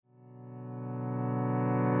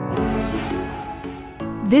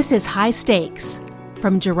This is High Stakes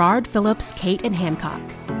from Gerard Phillips, Kate and Hancock.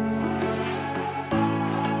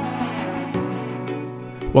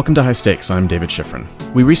 Welcome to High Stakes. I'm David Schifrin.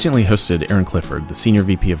 We recently hosted Aaron Clifford, the Senior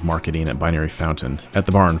VP of Marketing at Binary Fountain, at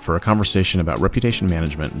the barn for a conversation about reputation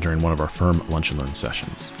management during one of our firm Lunch and Learn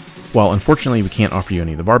sessions. While unfortunately we can't offer you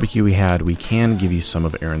any of the barbecue we had, we can give you some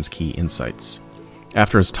of Aaron's key insights.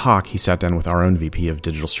 After his talk, he sat down with our own VP of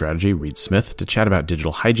Digital Strategy, Reed Smith, to chat about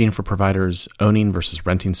digital hygiene for providers, owning versus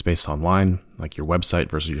renting space online, like your website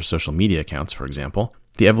versus your social media accounts, for example,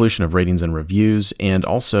 the evolution of ratings and reviews, and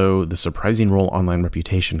also the surprising role online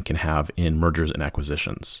reputation can have in mergers and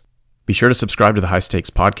acquisitions. Be sure to subscribe to the High Stakes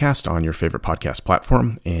podcast on your favorite podcast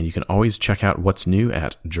platform, and you can always check out what's new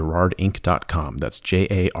at gerardinc.com. That's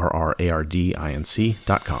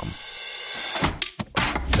JARRARDINC.com.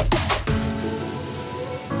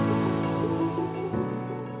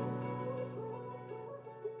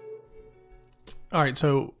 All right,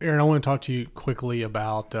 so Aaron, I want to talk to you quickly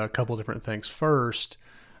about a couple of different things. First,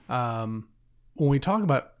 when we talk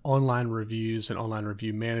about online reviews and online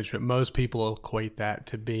review management, most people equate that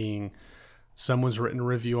to being someone's written a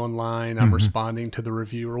review online, I'm responding to the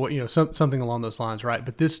review, or something along those lines, right?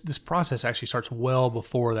 But this process actually starts well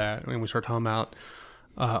before that. I mean, we start talking about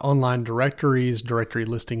online directories, directory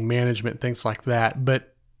listing management, things like that. But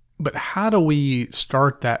how do we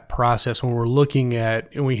start that process when we're looking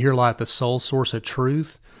at, and we hear a lot, the sole source of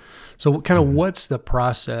truth? So kind of what's the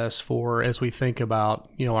process for, as we think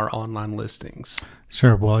about, our online listings?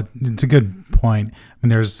 Sure. Well, it's a good point. I mean,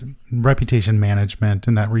 there's reputation management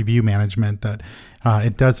and that review management that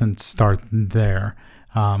it doesn't start there.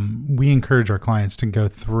 We encourage our clients to go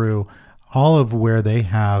through all of where they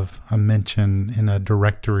have a mention in a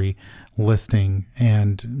directory listing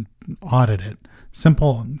and audit it.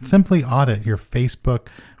 Simply audit your Facebook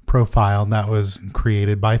profile that was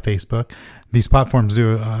created by Facebook. These platforms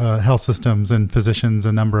do health systems and physicians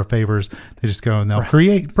a number of favors. They just go and they'll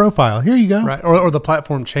create profile. Here you go. Right. Or the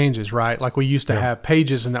platform changes, right? Like we used to have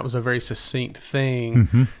pages and that was a very succinct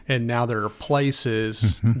thing. And now there are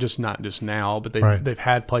places, not just now, but they've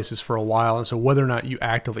had places for a while. And so whether or not you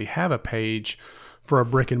actively have a page for a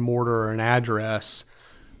brick and mortar or an address,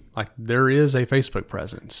 like there is a Facebook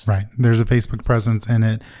presence. Right. There's a Facebook presence and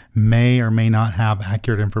it may or may not have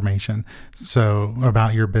accurate information. So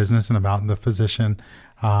about your business and about the physician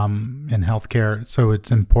in healthcare. So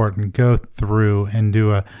it's important. Go through and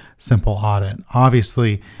do a simple audit.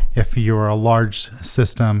 Obviously, if you're a large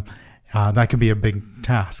system, that could be a big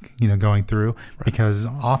task, going through, because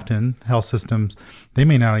often health systems, they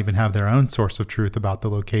may not even have their own source of truth about the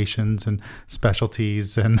locations and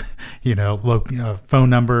specialties and, phone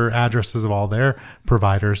number, addresses of all their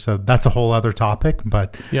providers. So that's a whole other topic,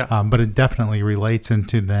 but it definitely relates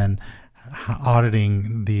into then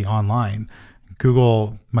auditing the online.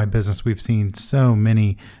 Google My Business, we've seen so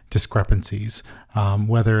many discrepancies,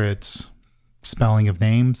 whether it's spelling of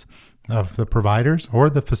names of the providers or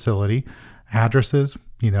the facility, addresses.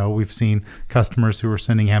 We've seen customers who are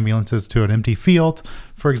sending ambulances to an empty field,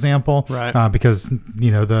 for example, because,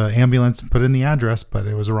 the ambulance put in the address, but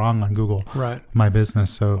it was wrong on Google My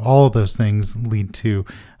Business. So all of those things lead to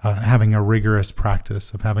having a rigorous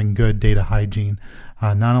practice of having good data hygiene,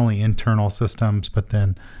 not only internal systems, but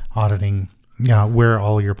then auditing where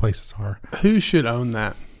all your places are. Who should own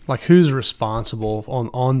that? Like who's responsible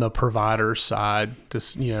on the provider side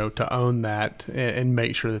to own that and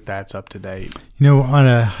make sure that that's up to date? On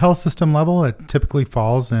a health system level, it typically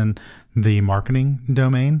falls in the marketing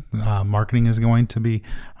domain. Marketing is going to be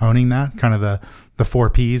owning that, kind of the 4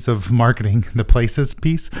 Ps of marketing, the places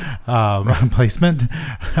piece, placement.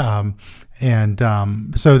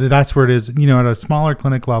 So that's where it is. At a smaller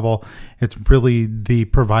clinic level, it's really the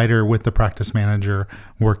provider with the practice manager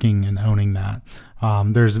working and owning that.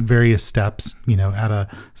 There's various steps, at a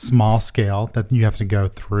small scale that you have to go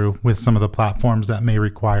through with some of the platforms that may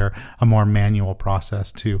require a more manual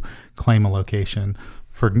process to claim a location.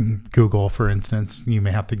 For Google, for instance, you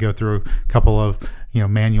may have to go through a couple of,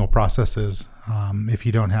 manual processes if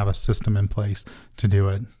you don't have a system in place to do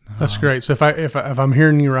it. That's great. So if I'm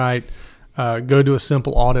hearing you right, go do a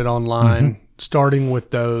simple audit online, starting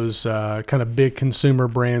with those kind of big consumer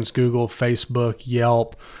brands, Google, Facebook,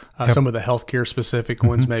 Yelp, some of the healthcare specific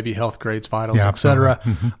ones, maybe Health Grades, Vitals, et cetera.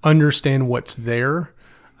 Understand what's there.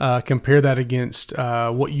 Compare that against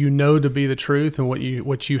what you know to be the truth and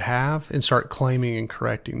what you have, and start claiming and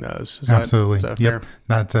correcting those. Absolutely. Is that fair?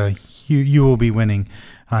 That's you will be winning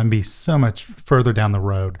and be so much further down the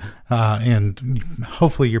road, and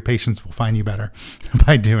hopefully your patients will find you better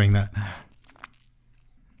by doing that.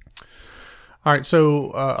 All right.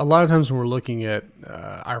 So a lot of times when we're looking at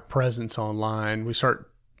our presence online, we start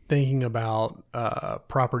thinking about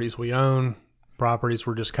properties we own, properties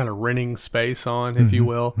we're just kind of renting space on, if you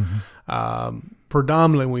will.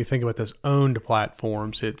 Predominantly, when we think about those owned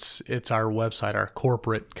platforms, it's our website, our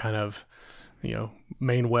corporate kind of,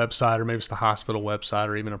 main website, or maybe it's the hospital website,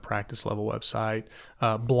 or even a practice level website.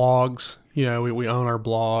 Blogs, we own our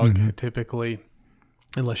blog typically,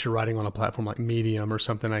 unless you're writing on a platform like Medium or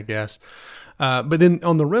something, I guess. But then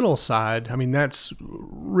on the rental side, I mean, that's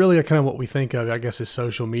really kind of what we think of, I guess, as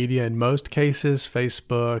social media in most cases,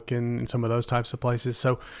 Facebook and some of those types of places.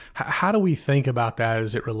 So how do we think about that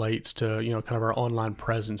as it relates to, kind of our online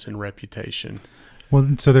presence and reputation?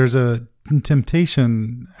 Well, so there's a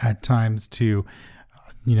temptation at times to,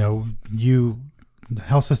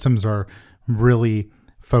 health systems are really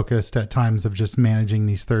focused at times of just managing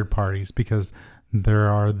these third parties, because there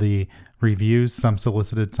are the reviews, some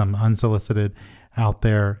solicited, some unsolicited out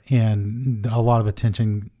there. And a lot of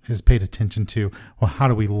attention is paid attention to, well, how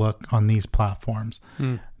do we look on these platforms?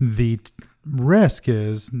 The risk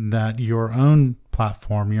is that your own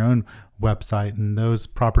platform, your own website, and those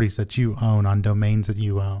properties that you own on domains that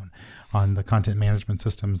you own, on the content management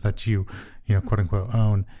systems that you quote unquote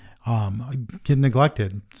own, get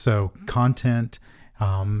neglected. So content,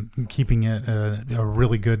 keeping it a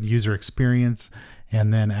really good user experience,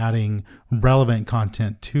 and then adding relevant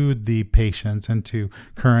content to the patients and to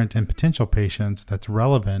current and potential patients that's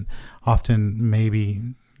relevant, often maybe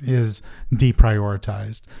is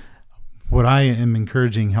deprioritized. What I am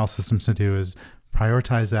encouraging health systems to do is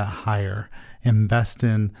prioritize that higher, invest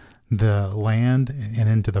in the land and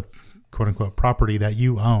into the quote unquote property that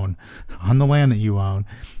you own, on the land that you own,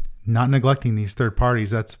 not neglecting these third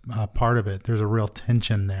parties. That's part of it. There's a real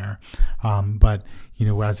tension there. But,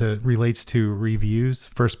 as it relates to reviews,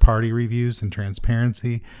 first party reviews and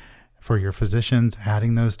transparency for your physicians,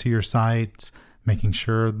 adding those to your site, making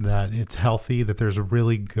sure that it's healthy, that there's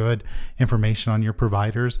really good information on your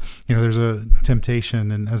providers. There's a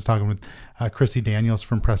temptation, and I was talking with Chrissy Daniels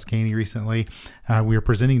from Press Ganey recently. We were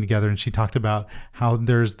presenting together, and she talked about how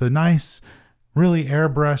there's the nice, really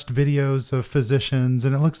airbrushed videos of physicians,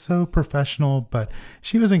 and it looks so professional, but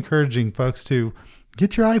she was encouraging folks to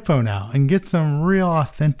get your iPhone out and get some real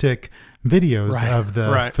authentic videos of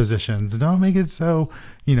the physicians. Don't make it so,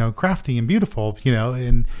 crafty and beautiful,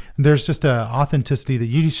 and there's just a authenticity that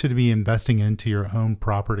you should be investing into your own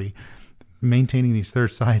property. Maintaining these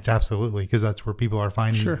third sites, absolutely, because that's where people are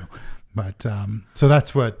finding you. But so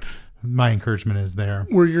that's what my encouragement is there.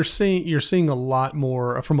 Where you're seeing a lot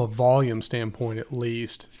more from a volume standpoint, at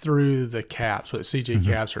least through the caps, whether it's CJ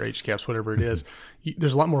caps or H caps, whatever it is.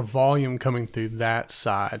 There's a lot more volume coming through that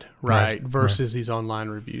side, right? Versus these online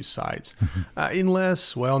review sites.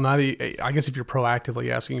 Unless, I guess if you're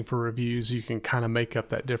proactively asking for reviews, you can kind of make up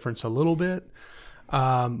that difference a little bit.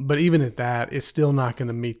 But even at that, it's still not going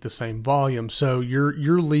to meet the same volume. So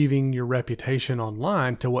you're leaving your reputation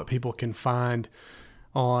online to what people can find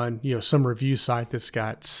on some review site that's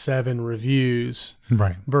got 7 reviews,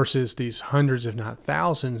 versus these hundreds, if not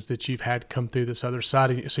thousands, that you've had come through this other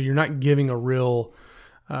side. So you're not giving a real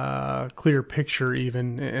clear picture,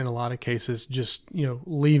 even in a lot of cases, just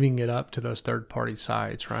leaving it up to those third party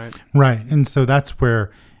sites, right? And so that's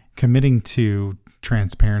where committing to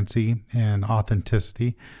transparency and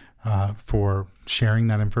authenticity for sharing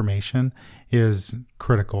that information is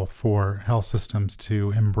critical for health systems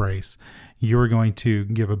to embrace. You're going to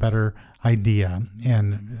give a better idea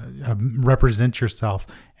and represent yourself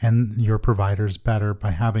and your providers better by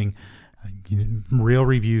having real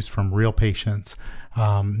reviews from real patients,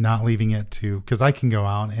 not leaving it to, because I can go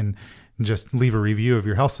out and just leave a review of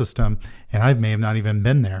your health system, and I may have not even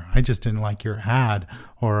been there. I just didn't like your ad,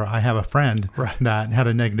 or I have a friend that had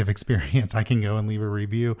a negative experience. I can go and leave a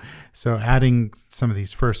review. So adding some of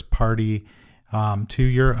these first party to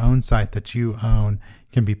your own site that you own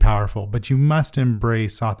can be powerful, but you must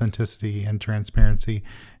embrace authenticity and transparency,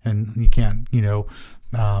 and you can't, you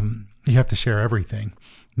have to share everything,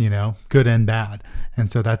 good and bad.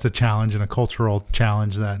 And so that's a challenge and a cultural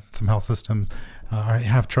challenge that some health systems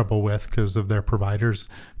have trouble with because of their providers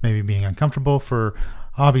maybe being uncomfortable for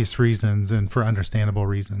obvious reasons and for understandable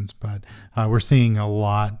reasons. But we're seeing a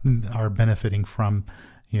lot are benefiting from,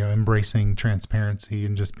 embracing transparency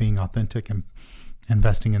and just being authentic and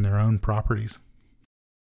investing in their own properties.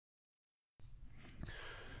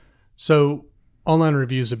 So online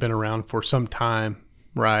reviews have been around for some time,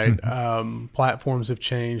 right? Platforms have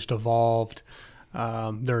changed, evolved.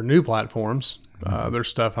 There are new platforms. There's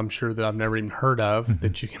stuff I'm sure that I've never even heard of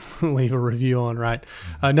that you can leave a review on, right?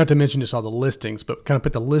 Not to mention just all the listings, but kind of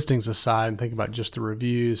put the listings aside and think about just the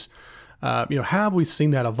reviews. How have we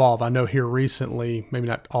seen that evolve? I know here recently, maybe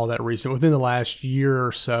not all that recent, within the last year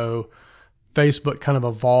or so, Facebook kind of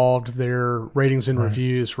evolved their ratings and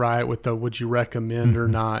reviews, right, with the would you recommend or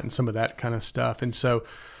not and some of that kind of stuff. And so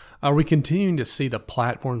are we continuing to see the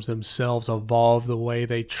platforms themselves evolve the way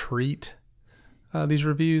they treat these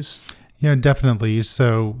reviews? Yeah, definitely.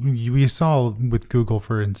 So we saw with Google,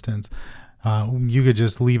 for instance, you could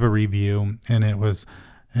just leave a review and it was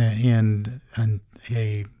in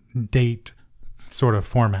a date sort of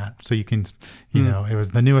format. So you can, it was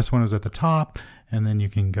the newest one was at the top, and then you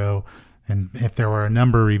can go, and if there were a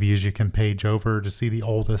number of reviews, you can page over to see the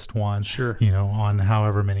oldest one, sure, on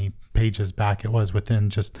however many pages back it was within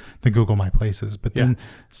just the Google My Places. But then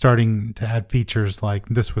starting to add features like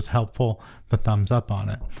this was helpful, the thumbs up on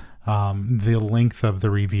it, the length of the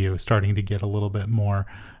review starting to get a little bit more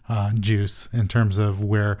juice in terms of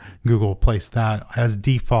where Google placed that as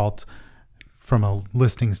default from a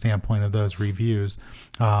listing standpoint of those reviews.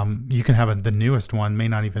 You can have the newest one may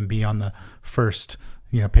not even be on the first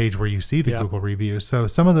page where you see the Google review. So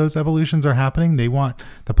some of those evolutions are happening.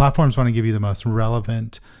 The platforms want to give you the most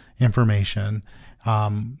relevant information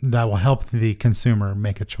that will help the consumer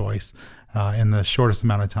make a choice in the shortest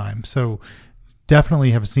amount of time. So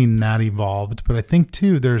definitely have seen that evolved. But I think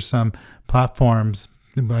too, there's some platforms,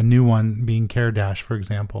 a new one being CareDash, for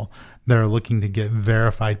example, that are looking to get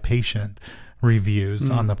verified patient reviews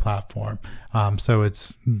on the platform. So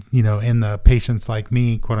it's, in the patients like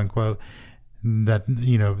me, quote unquote, that,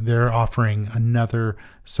 they're offering another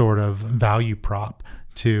sort of value prop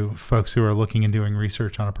to folks who are looking and doing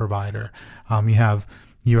research on a provider. You have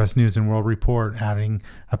U.S. News and World Report adding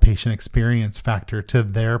a patient experience factor to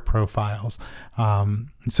their profiles.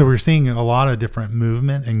 So we're seeing a lot of different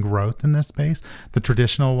movement and growth in this space. The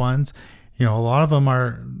traditional ones, a lot of them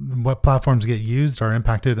are what platforms get used are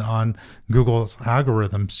impacted on Google's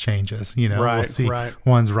algorithms changes. We'll see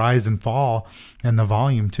ones rise and fall and the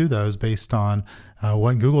volume to those based on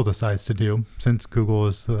what Google decides to do, since Google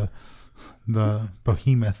is the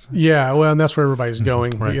behemoth. Yeah, well, and that's where everybody's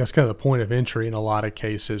going. Right. That's kind of the point of entry in a lot of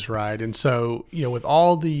cases, right? And so, with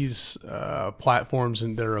all these platforms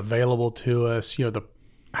and that are available to us,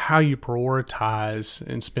 how you prioritize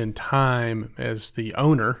and spend time as the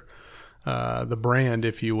owner, the brand,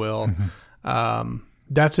 if you will,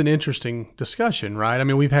 that's an interesting discussion, right? I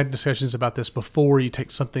mean, we've had discussions about this before. You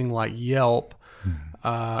take something like Yelp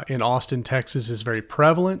in Austin, Texas is very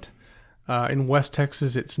prevalent. In West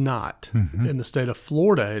Texas, it's not. In the state of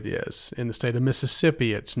Florida, it is. In the state of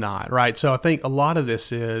Mississippi, it's not, right? So I think a lot of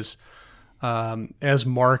this is, as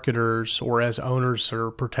marketers or as owners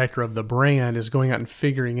or protector of the brand, is going out and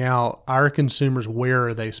figuring out our consumers, where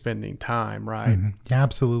are they spending time, right? Yeah,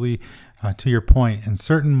 absolutely. To your point, in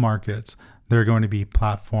certain markets, there are going to be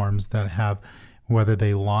platforms that have, whether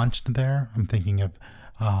they launched there, I'm thinking of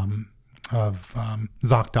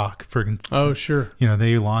ZocDoc, for instance. Oh, sure.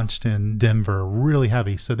 They launched in Denver really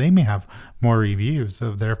heavy. So they may have more reviews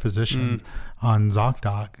of their physicians on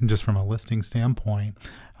ZocDoc, just from a listing standpoint,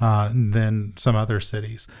 than some other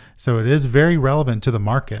cities. So it is very relevant to the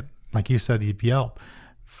market. Like you said, Yelp,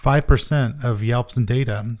 5% of Yelp's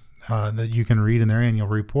data that you can read in their annual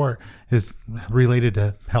report is related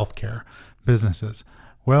to healthcare businesses.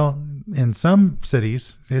 Well, in some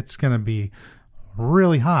cities, it's going to be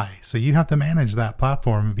really high. So you have to manage that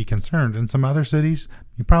platform and be concerned. In some other cities,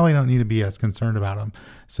 you probably don't need to be as concerned about them.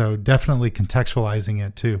 So definitely contextualizing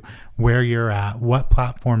it to where you're at, what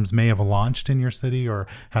platforms may have launched in your city or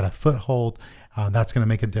had a foothold. That's going to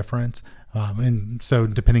make a difference. And so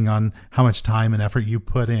depending on how much time and effort you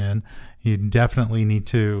put in, you definitely need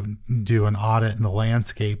to do an audit in the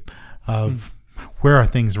landscape of where are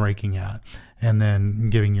things ranking at, and then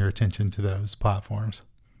giving your attention to those platforms.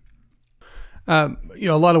 A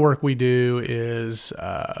lot of work we do is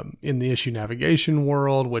in the issue navigation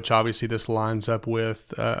world, which obviously this lines up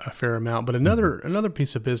with a fair amount. But another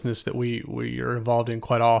piece of business that we are involved in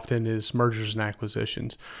quite often is mergers and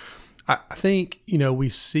acquisitions. I think, we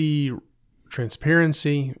see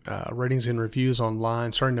transparency, ratings and reviews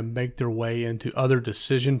online starting to make their way into other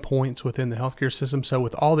decision points within the healthcare system. So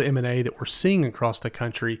with all the M&A that we're seeing across the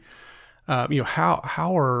country,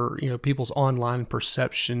 how are people's online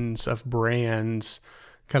perceptions of brands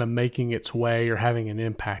kind of making its way or having an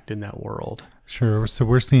impact in that world? Sure. So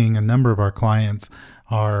we're seeing a number of our clients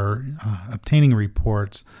are obtaining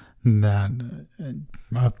reports that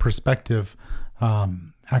prospective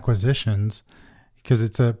acquisitions, because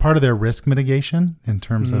it's a part of their risk mitigation in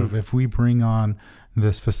terms of if we bring on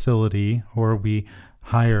this facility or we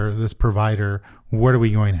hire this provider, what are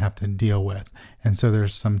we going to have to deal with? And so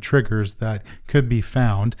there's some triggers that could be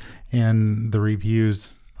found in the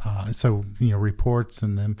reviews So, reports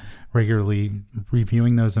and them regularly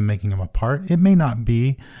reviewing those and making them a part. It may not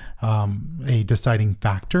be a deciding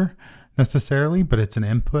factor necessarily, but it's an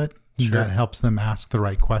input that helps them ask the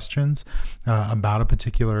right questions about a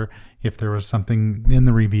particular, if there was something in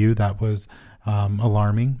the review that was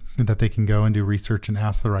alarming, that they can go and do research and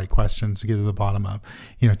ask the right questions to get to the bottom of.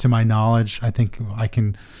 To my knowledge, I think I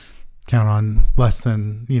can count on less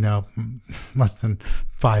than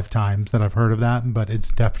 5 times that I've heard of that, but it's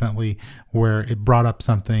definitely where it brought up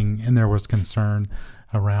something and there was concern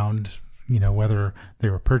around, whether they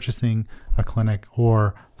were purchasing a clinic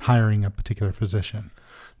or hiring a particular physician.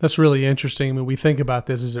 That's really interesting. I mean, we think about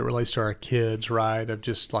this as it relates to our kids, right? Of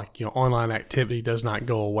just like, online activity does not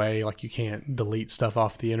go away. Like you can't delete stuff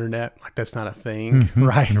off the internet. Like that's not a thing,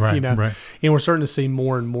 right? Right. And we're starting to see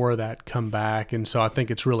more and more of that come back. And so I think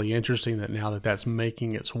it's really interesting that now that that's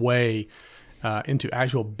making its way into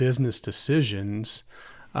actual business decisions,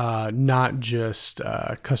 not just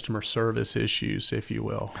customer service issues, if you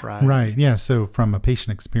will, right? Right. Yeah. So from a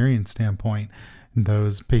patient experience standpoint,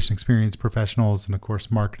 those patient experience professionals and, of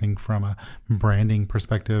course, marketing from a branding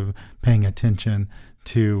perspective, paying attention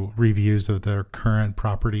to reviews of their current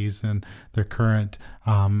properties and their current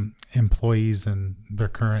employees and their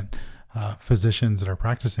current physicians that are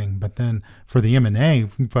practicing. But then for the M&A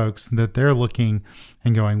folks, that they're looking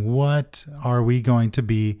and going, what are we going to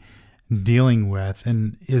be dealing with,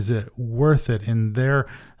 and is it worth it? And there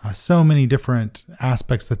are so many different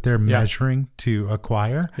aspects that they're measuring to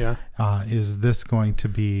acquire. Is this going to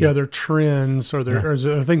be? There are trends or there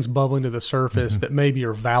are things bubbling to the surface that maybe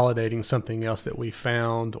are validating something else that we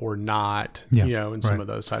found or not. And some of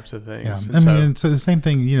those types of things. So the same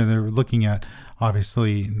thing. They're looking at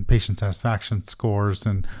obviously patient satisfaction scores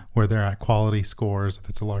and where they're at, quality scores if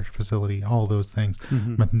it's a large facility, all those things.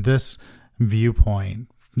 But this viewpoint,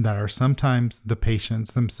 that are sometimes the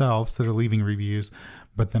patients themselves that are leaving reviews,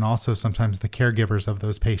 but then also sometimes the caregivers of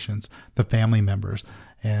those patients, the family members,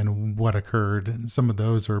 and what occurred. Some of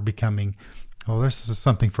those are becoming, this is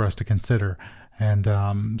something for us to consider.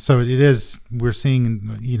 And so it is, we're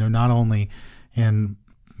seeing, not only in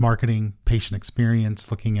marketing, patient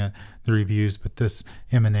experience, looking at the reviews, but this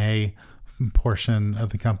M&A portion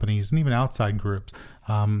of the companies and even outside groups,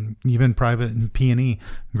 even private and P&E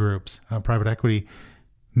groups, private equity,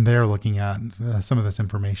 they're looking at some of this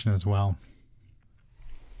information as well.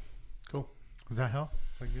 Cool. Does that help?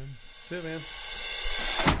 Is that good? That's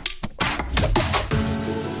it, man.